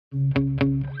Yeah.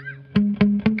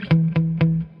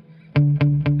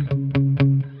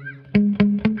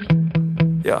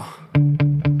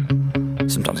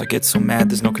 Sometimes I get so mad,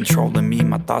 there's no controlling me.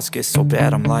 My thoughts get so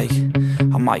bad, I'm like,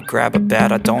 I might grab a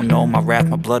bat, I don't know. My wrath,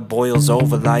 my blood boils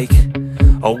over like,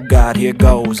 oh God, here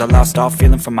goes. I lost all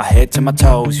feeling from my head to my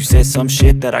toes. You said some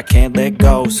shit that I can't let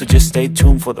go, so just stay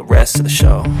tuned for the rest of the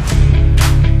show.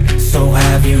 So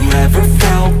have you ever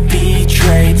felt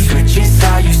betrayed? Switches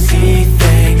how you see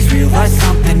things, realize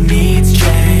something needs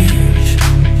change.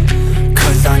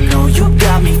 Cause I know you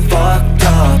got me fucked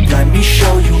up, let me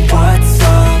show you what's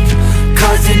up.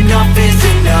 Cause enough is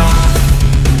enough.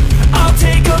 I'll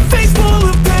take a face full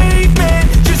of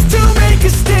pavement just to make a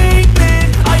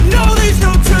statement. I know there's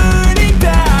no turning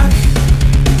back.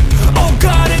 Oh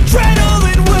God,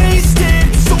 adrenaline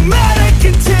wasted, so mad I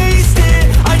can taste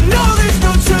it. I know there's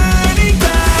no turning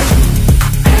back.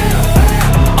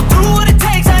 I'll do what it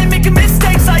takes, I ain't making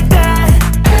mistakes like that.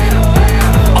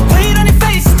 I'll play it on your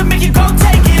face just to make you go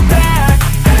take it back.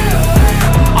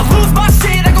 I'll lose my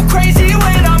shit, I go crazy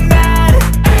when I'm mad.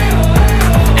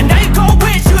 And now you go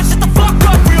wish you would shut the fuck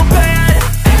up real bad.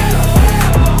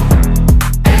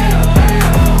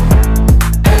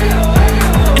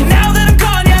 And now that I'm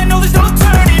gone, yeah, I know there's no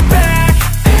turning back.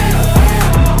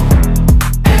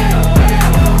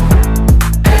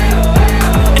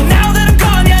 And now that I'm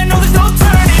gone, yeah, I know there's no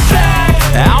turning back.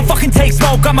 I don't fucking take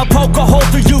smoke, I'ma poke a hole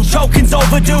through you, choking's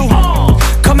overdue.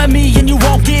 Come at me and you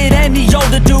won't get any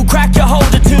older, dude. Crack your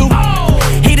holder too.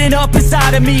 Heating up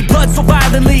inside of me, blood so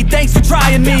violently, thanks for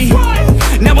trying me.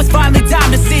 Now it's finally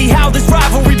time to see how this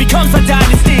rivalry becomes a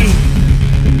dynasty.